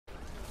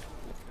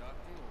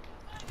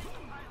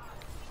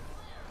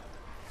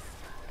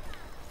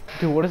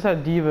Dude, what is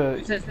that D.Va?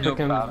 It says no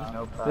looking- problem,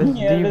 no problem.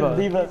 This Yeah, D.Va. this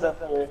D.Va's up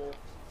there.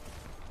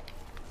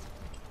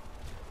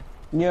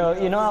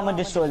 Yo, you know I'm gonna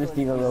destroy this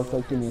D.Va real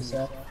quick. Give me a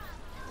sec.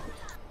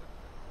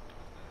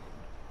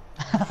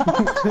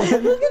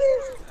 Look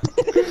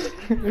at this.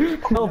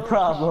 No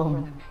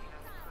problem.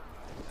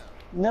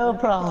 No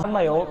problem. I'm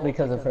my ult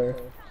because of her.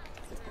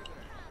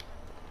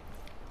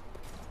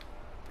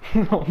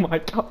 Oh my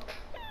god.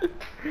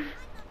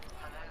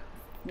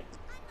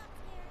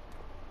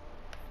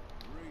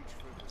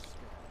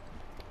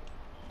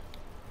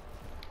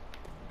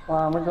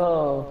 I'm gonna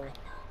go.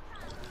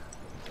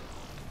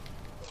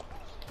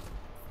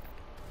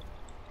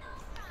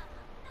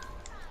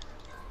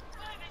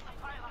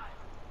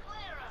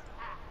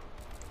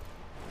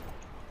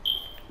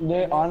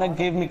 The Anna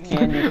gave me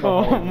candy for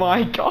Oh Halloween.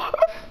 my god.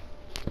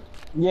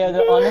 Yeah,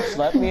 the Anna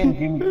slapped me and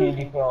gave me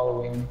candy for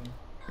Halloween.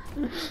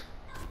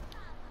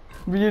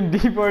 Me and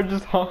D.Va are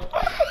just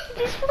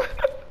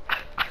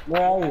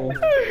Where are you?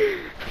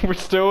 We're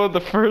still in the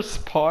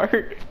first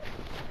part.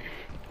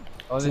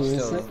 Oh, there's still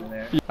Seriously? in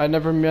there. I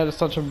never met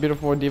such a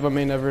beautiful D.Va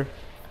main ever.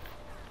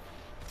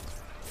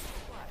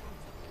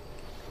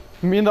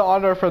 Me and the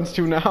Anna are friends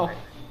too now.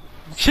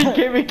 She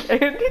gave me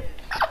candy.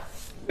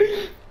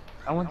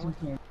 I want some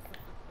candy.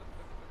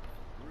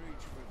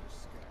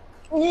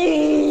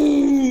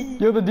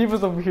 Yo, the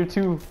D.Va's over here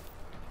too.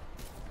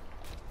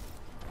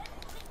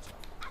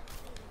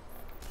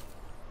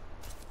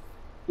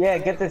 Yeah,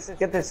 get this,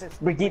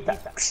 Brigitte,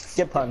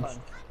 get punched.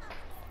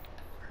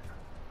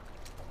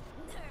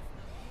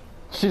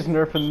 She's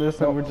nerfing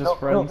this and we're just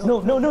friends.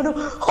 No.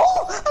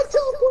 Oh, I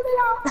teleported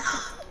out.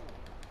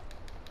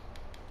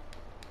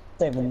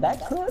 Saving that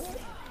clip.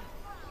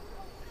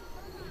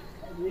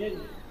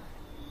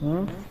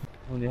 Hmm?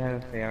 Oh, they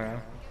have a Pharah.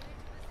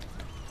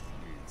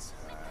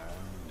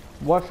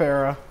 What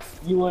Farah?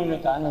 You wouldn't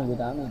have gotten it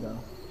without me though.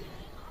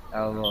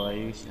 Oh, boy,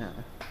 you should.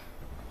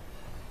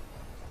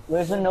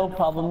 Where's the no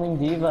probleming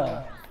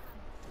D.Va?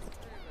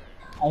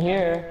 I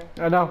hear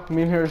I know,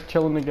 me and her is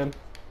chilling again.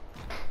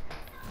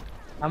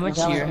 How much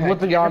Yeah, here? With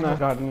the Yana.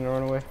 God, I need to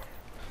run away.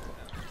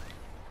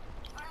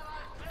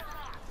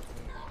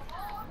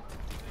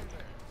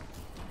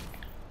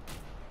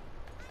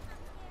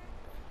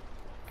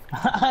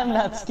 I'm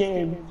not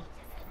scared.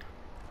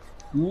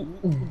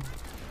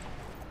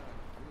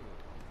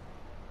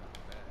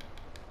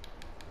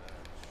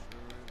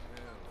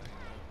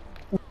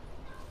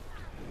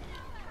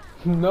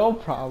 No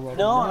problem.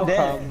 No, I'm dead.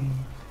 problem.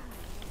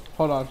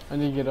 Hold on, I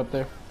need to get up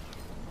there.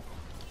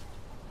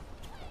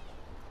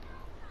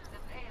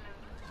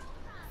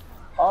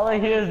 All I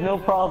hear is no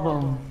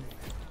problem.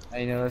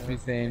 I know, that's me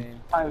saying.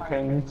 Time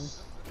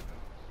cranes.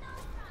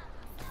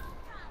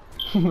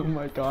 Oh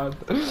my god.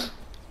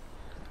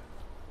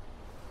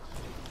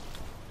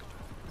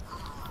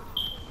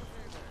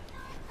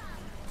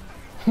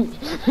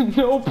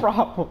 No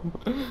problem.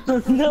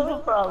 No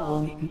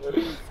problem.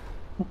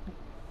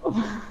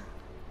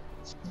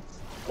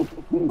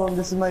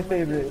 This is my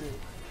favorite.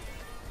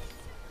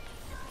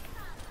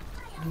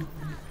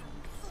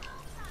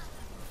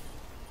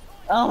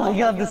 Oh my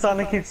god, the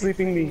Sonic keeps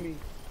sleeping me.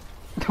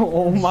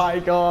 Oh my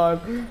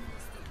god.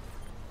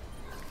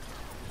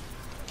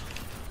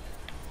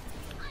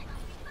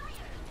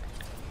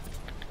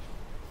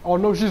 Oh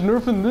no, she's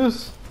nerfing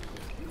this.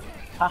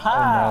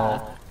 Haha!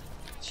 Oh,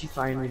 she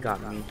finally got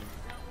me.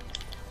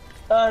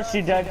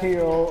 She died to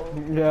your ult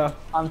Yeah,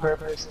 on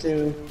purpose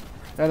too.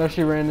 I know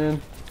she ran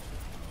in.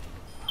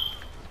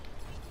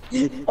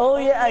 Oh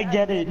yeah, I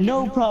get it.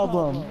 No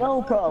problem.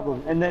 No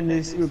problem. And then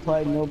this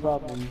replied, no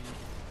problem.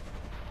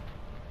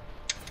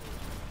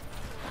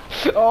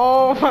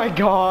 Oh my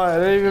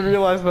god, I didn't even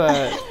realize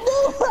that.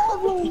 No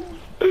problem.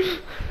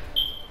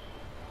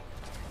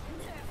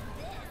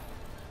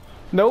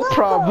 No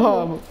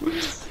problem.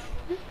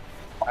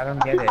 I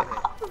don't get it.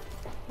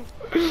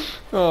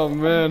 Oh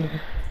man.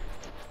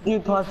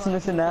 Dude, Pot's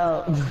missing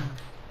out.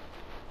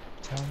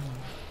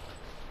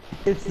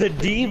 It's the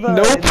D.Va.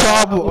 No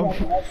problem.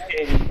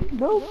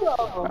 No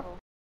problem.